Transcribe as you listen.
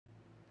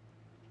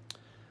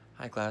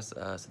Hi class,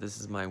 so this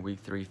is my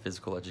week 3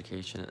 physical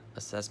education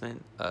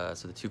assessment.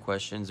 So the two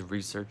questions: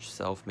 research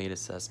self-made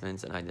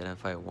assessments and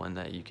identify one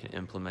that you can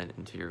implement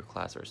into your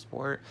class or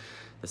sport.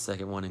 The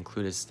second one: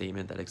 include a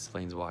statement that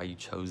explains why you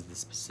chose the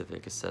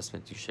specific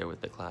assessment to share with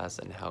the class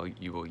and how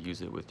you will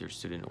use it with your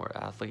student or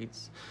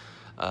athletes.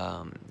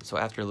 So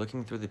after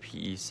looking through the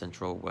PE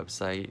Central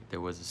website,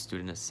 there was a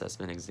student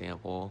assessment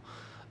example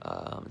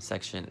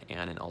section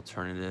and an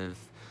alternative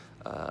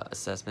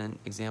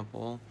assessment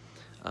example.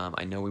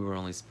 I know we were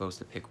only supposed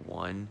to pick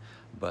one,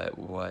 but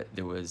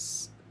there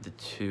was the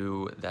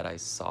two that I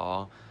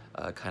saw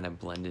kind of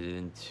blended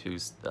into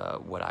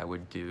what I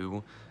would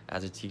do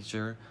as a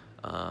teacher.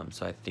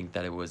 So I think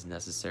that it was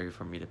necessary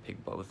for me to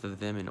pick both of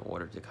them in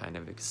order to kind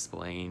of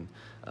explain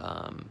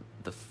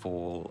the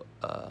full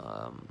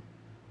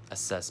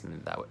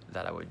assessment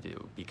that I would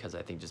do, because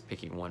I think just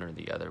picking one or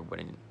the other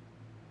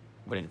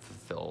wouldn't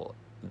fulfill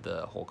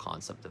the whole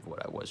concept of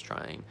what I was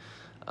trying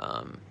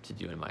to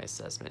do in my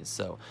assessment.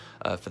 So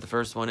for the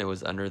first one, it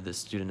was under the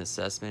student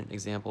assessment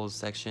examples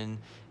section.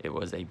 It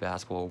was a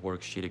basketball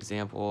worksheet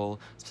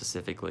example,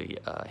 specifically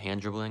a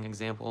hand dribbling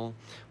example.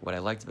 What I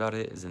liked about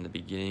it is in the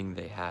beginning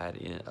they had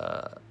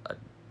a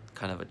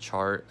kind of a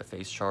chart, a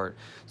face chart.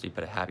 So you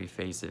put a happy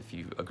face if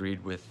you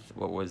agreed with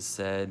what was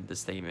said, the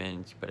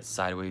statement. You put a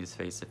sideways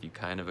face if you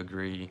kind of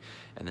agree,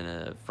 and then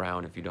a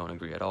frown if you don't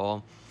agree at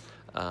all.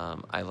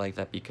 I like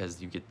that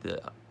because you get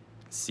to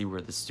see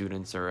where the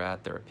students are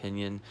at, their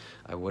opinion.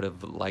 I would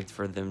have liked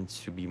for them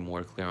to be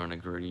more clear on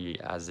agree,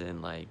 as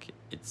in like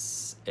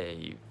it's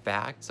a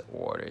fact,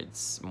 or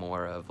it's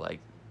more of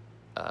like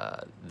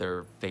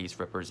their face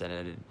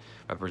represented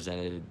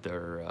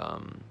their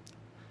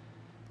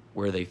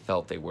where they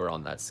felt they were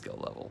on that skill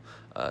level.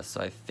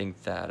 So I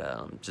think that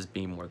just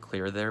being more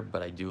clear there,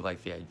 but I do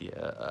like the idea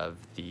of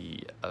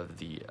the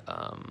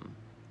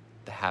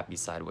happy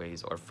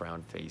sideways or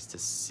frown face to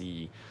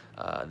see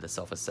the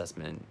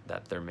self-assessment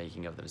that they're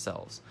making of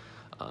themselves.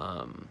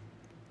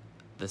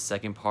 The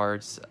second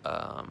part,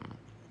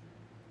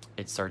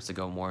 it starts to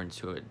go more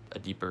into a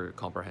deeper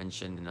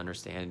comprehension and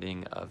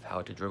understanding of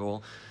how to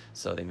dribble.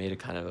 So they made it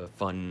kind of a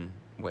fun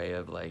way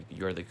of like,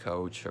 you're the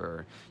coach,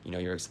 or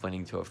you're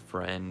explaining to a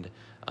friend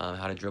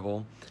how to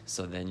dribble.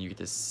 So then you get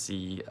to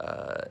see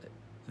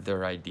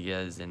their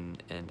ideas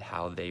and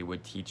how they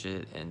would teach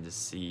it, and to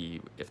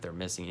see if they're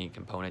missing any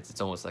components.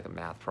 It's almost like a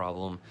math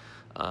problem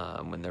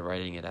when they're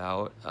writing it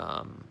out.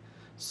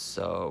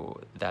 So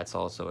that's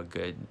also a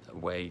good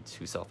way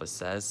to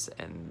self-assess,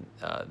 and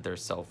they're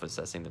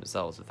self-assessing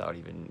themselves without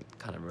even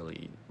kind of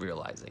really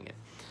realizing it.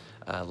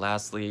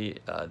 Lastly,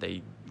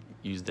 they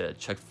used the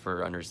check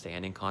for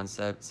understanding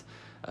concept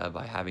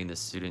by having the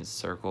students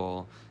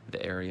circle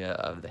the area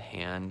of the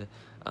hand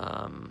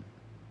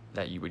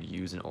that you would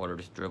use in order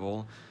to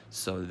dribble.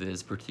 So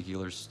this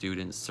particular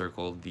student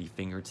circled the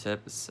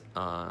fingertips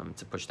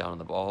to push down on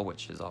the ball,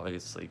 which is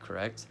obviously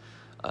correct.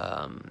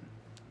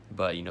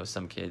 But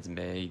some kids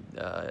may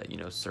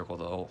circle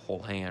the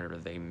whole hand, or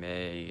they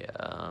may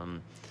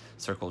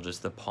circle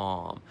just the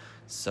palm.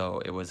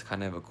 So it was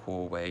kind of a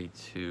cool way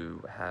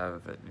to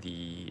have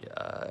the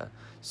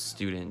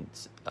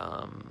student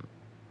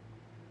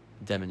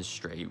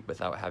demonstrate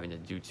without having to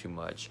do too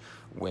much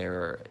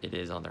where it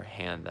is on their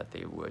hand that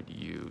they would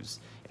use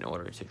in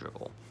order to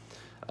dribble.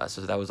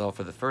 So that was all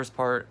for the first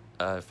part.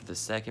 For the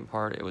second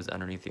part, it was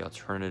underneath the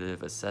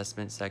alternative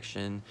assessment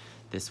section.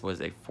 This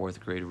was a 4th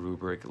grade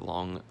rubric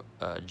long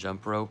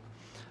jump rope.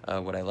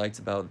 What I liked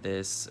about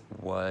this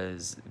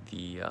was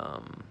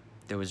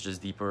there was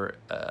just deeper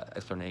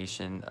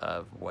explanation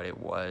of what it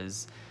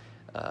was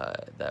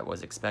that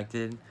was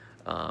expected.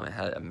 It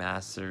had a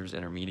master's,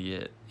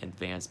 intermediate,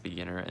 advanced,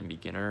 beginner, and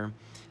beginner.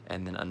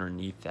 And then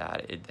underneath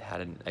that, it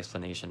had an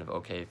explanation of,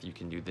 okay, if you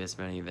can do this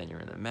many, then you're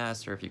in a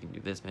master. If you can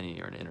do this many,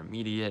 you're an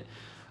intermediate.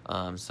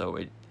 So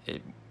it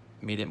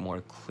made it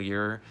more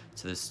clear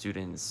to the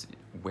students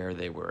where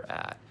they were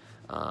at.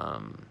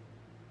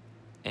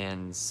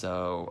 And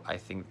so I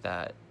think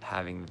that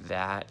having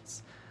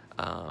that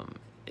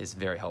is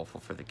very helpful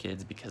for the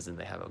kids, because then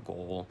they have a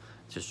goal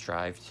to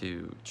strive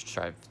to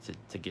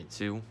get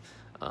to,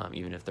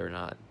 even if they're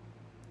not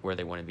where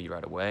they want to be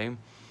right away.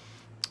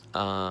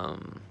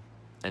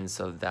 And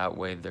so that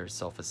way they're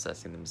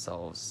self-assessing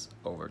themselves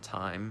over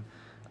time,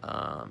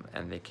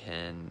 and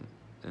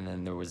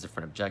then there was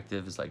different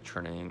objectives, like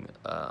turning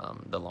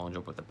the long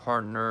jump with a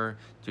partner,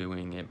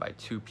 doing it by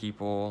 2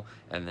 people,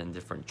 and then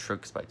different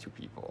tricks by 2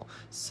 people.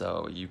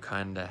 So you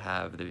kind of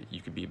have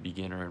you could be a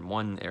beginner in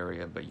one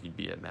area, but you could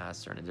be a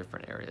master in a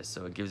different area.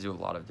 So it gives you a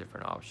lot of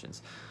different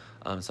options.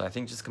 So I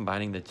think just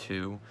combining the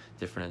 2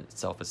 different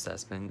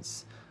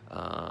self-assessments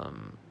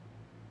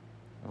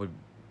would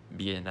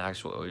be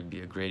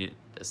a great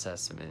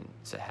assessment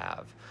to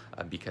have,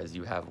 because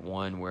you have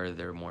one where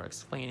they're more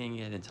explaining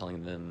it and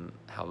telling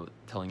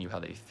you how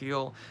they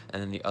feel,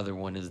 and then the other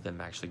one is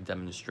them actually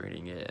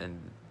demonstrating it and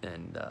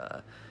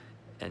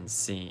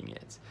seeing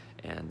it.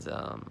 And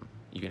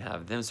you can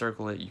have them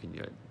circle it. You can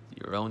do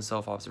your own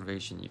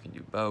self-observation. You can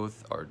do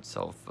both, or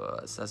self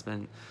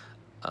assessment.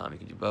 You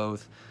can do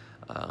both.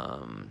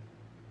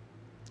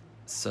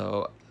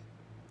 So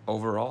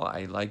overall,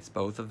 I liked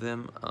both of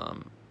them.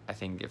 I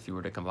think if you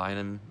were to combine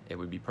them, it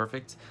would be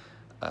perfect.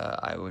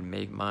 I would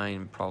make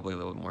mine probably a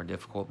little more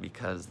difficult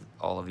because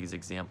all of these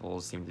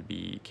examples seem to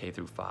be K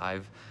through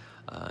 5,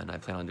 and I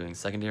plan on doing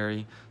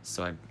secondary,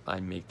 so I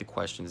make the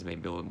questions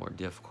maybe a little more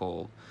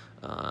difficult,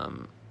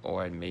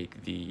 or I'd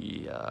make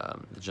the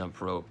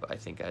jump rope. I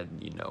think I'd,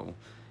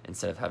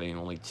 instead of having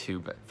only 2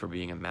 but for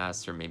being a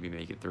master, maybe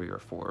make it 3 or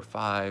 4 or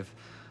 5,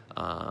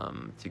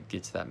 to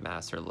get to that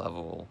master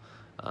level.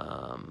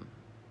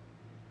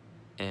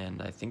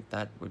 And I think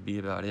that would be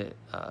about it.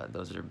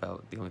 Those are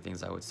about the only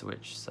things I would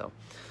switch. So,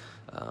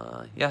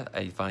 yeah,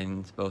 I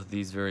find both of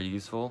these very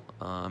useful,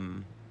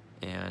 and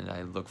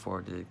I look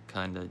forward to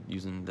kind of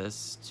using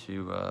this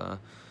to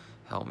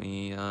help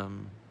me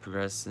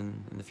progress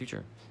in the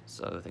future.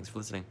 So, thanks for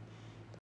listening.